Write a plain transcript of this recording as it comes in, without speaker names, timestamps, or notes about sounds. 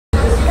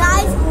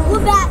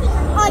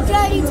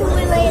journey to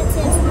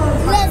Atlantis.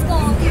 Let's go.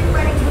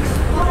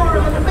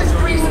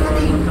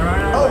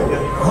 Oh,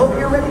 hope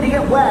you're ready to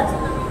get wet.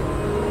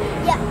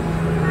 Yeah.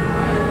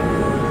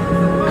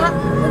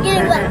 We're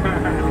getting wet.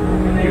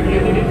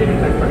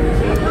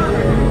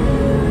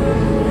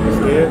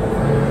 Scared?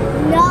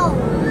 No.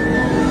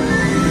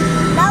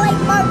 Not like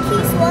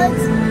Marquise was.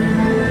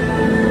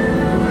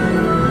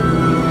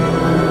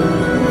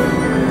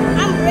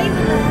 I'm brave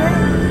with her.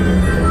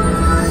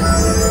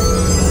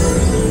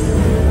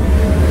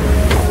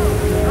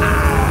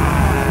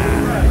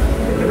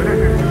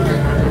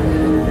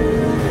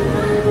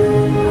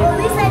 Well, at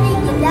least I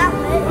didn't get that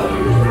wet.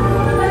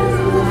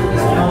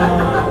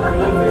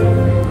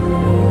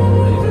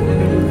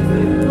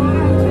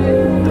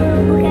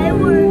 Okay,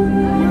 we're in.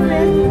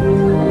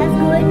 That's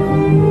good.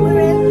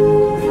 We're in.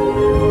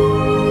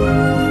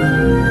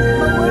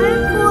 But we're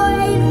in for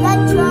a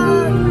adventure.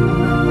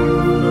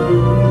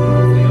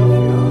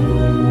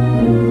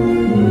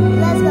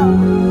 Let's go.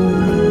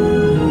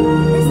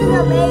 This is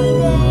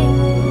amazing.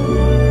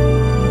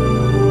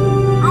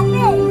 I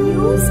bet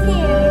you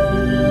scared.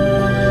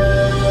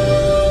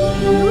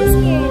 You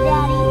scared,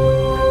 Daddy.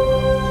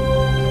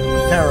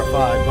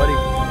 Terrified, buddy.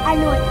 I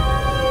knew it.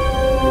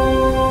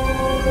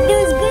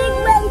 There's getting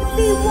ready to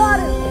be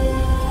water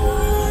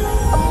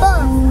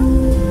above.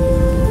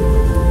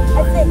 I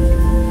think.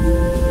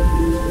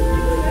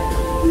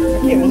 I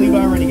can't believe I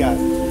already got it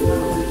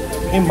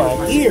in my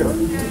ear.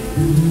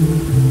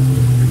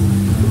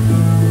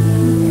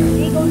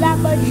 Ain't go that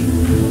much.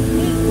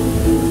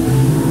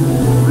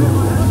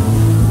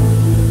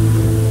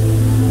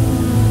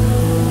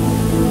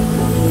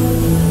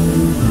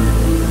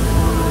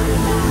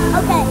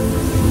 Okay.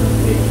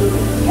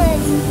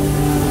 Because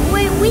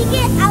when we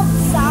get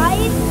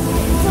outside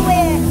to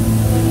where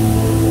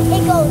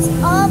it goes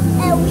up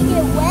and we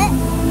get wet,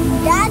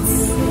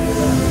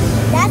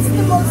 that's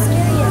the most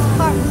scariest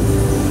part.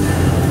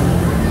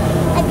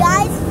 And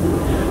guys,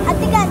 I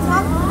think I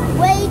talked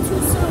way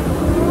too soon.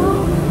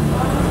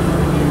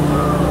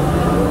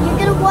 You're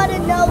gonna want to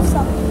know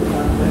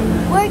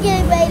something. We're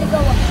getting ready to go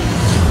up.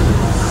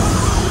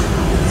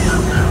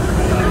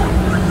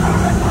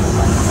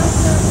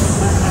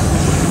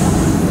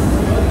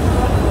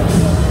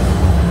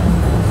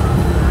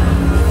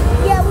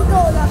 Yeah, we're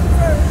going up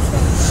first.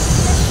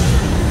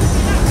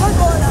 We're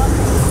going up.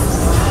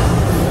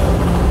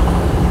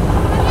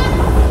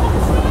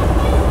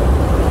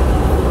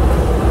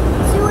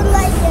 See what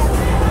light gets.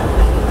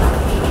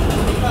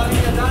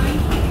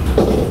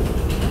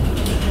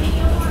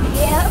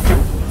 Yeah.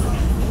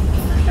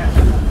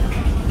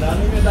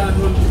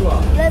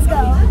 Let's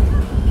go.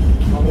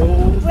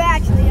 We're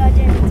actually on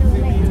journey to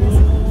Atlantis.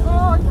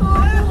 Oh no!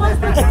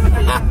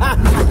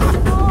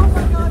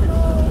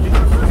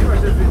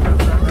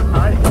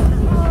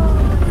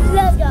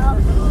 Let's go.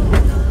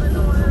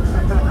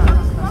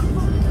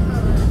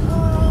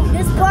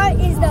 This part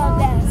is the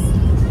best.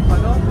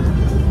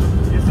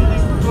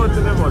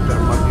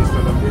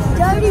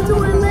 Journey to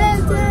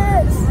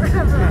Atlantis.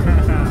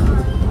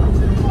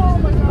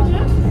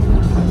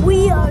 We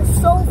are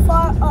so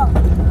far up.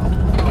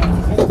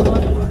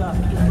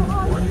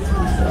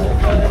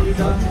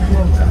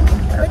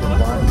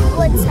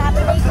 What's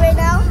happening right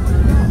now?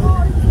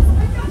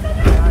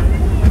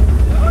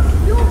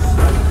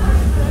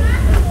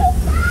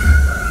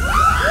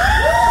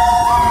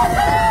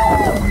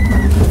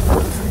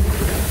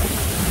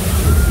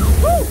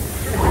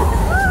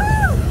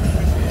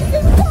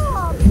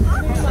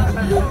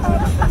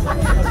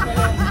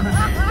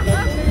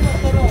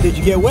 Did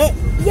you get wet?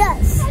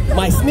 Yes.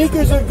 My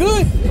sneakers are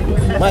good.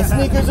 My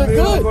sneakers are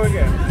good.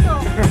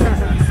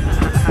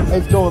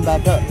 It's going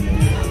back up.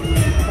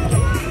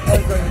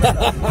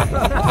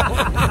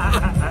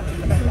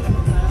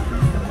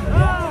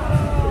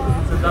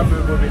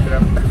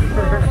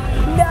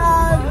 No,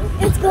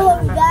 it's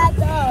going back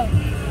up.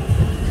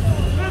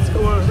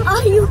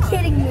 Are you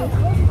kidding me?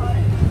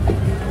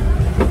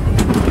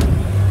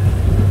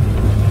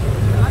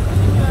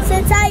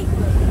 Since I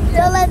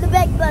don't let the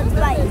big bugs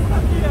bite.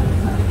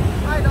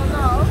 I don't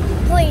know.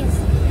 Please.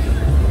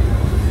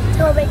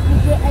 Don't make me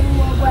get any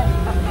more wet.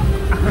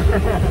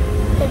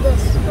 Look at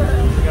this.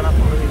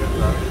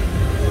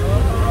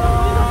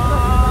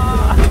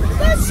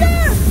 Good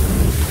sir!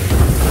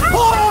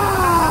 I'm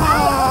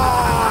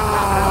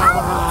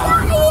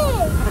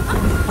dying!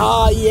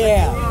 Oh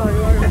yeah.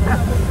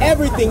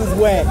 Everything's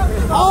wet.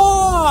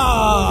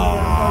 Oh!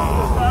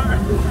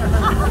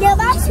 Yeah,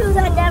 my shoes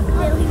are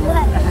definitely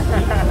wet.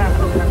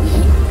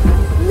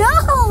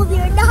 No,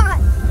 they're not.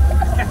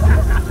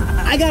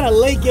 I got a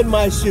lake in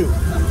my shoe.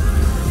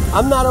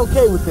 I'm not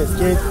okay with this,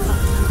 kid.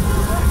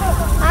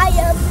 I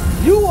am.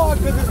 You are,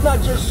 because it's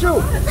not your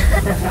shoe.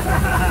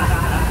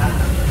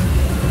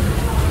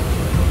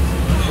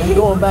 Are you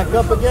going back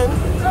up again?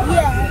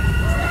 Yeah.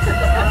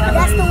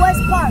 That's the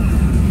worst part.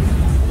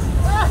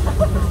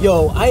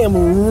 Yo, I am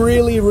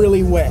really,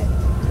 really wet.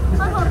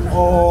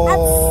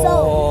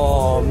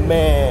 Oh,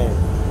 man.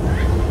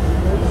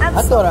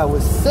 I thought I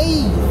was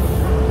safe.